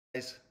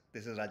Guys,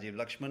 this is Rajiv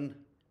Lakshman,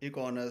 Eco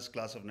Honors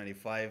Class of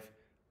 95,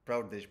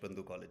 proud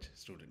Deshbandhu College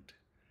student.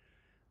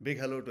 Big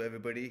hello to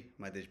everybody,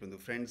 my Deshbandhu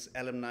friends,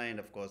 alumni, and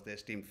of course the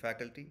esteemed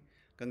faculty.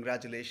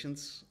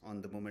 Congratulations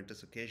on the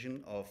momentous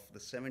occasion of the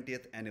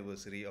 70th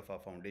anniversary of our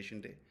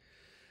foundation day.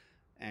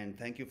 And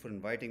thank you for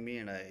inviting me,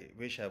 and I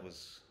wish I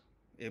was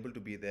able to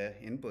be there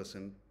in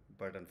person,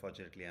 but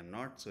unfortunately I'm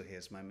not. So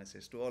here's my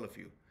message to all of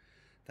you.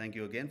 Thank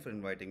you again for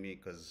inviting me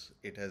because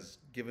it has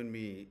given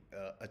me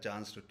a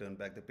chance to turn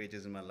back the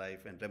pages in my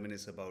life and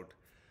reminisce about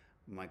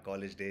my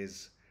college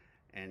days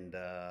and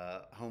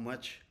how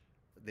much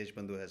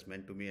Deshbandhu has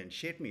meant to me and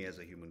shaped me as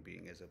a human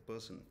being, as a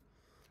person.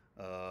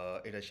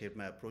 It has shaped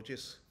my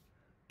approaches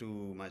to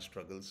my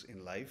struggles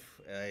in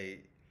life.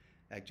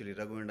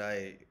 Raghu and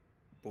I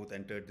both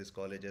entered this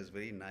college as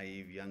very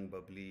naive, young,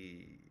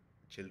 bubbly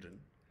children,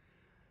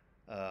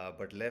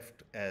 but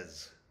left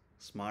as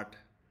smart,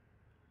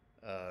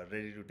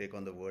 ready to take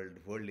on the world,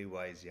 worldly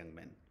wise young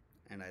men.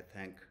 And I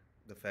thank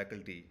the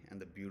faculty and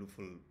the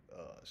beautiful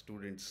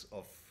students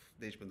of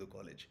Deshbandhu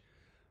College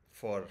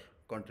for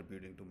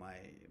contributing to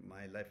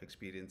my life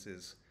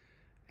experiences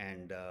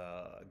and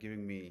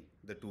giving me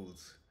the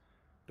tools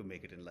to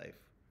make it in life.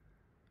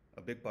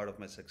 A big part of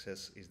my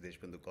success is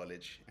Deshbandhu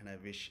College, and I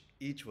wish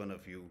each one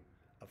of you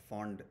a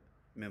fond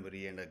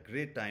memory and a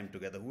great time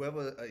together.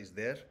 Whoever is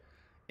there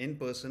in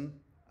person,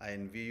 I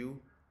envy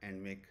you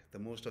and make the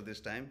most of this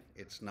time.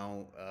 It's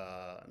now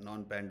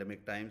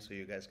non-pandemic time, so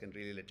you guys can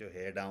really let your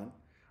hair down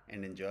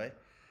and enjoy.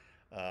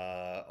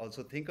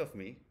 Also, think of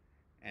me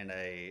and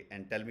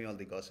tell me all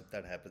the gossip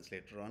that happens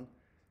later on.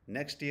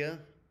 Next year,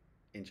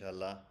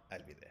 inshallah, I'll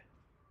be there.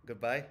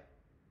 Goodbye.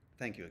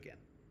 Thank you again.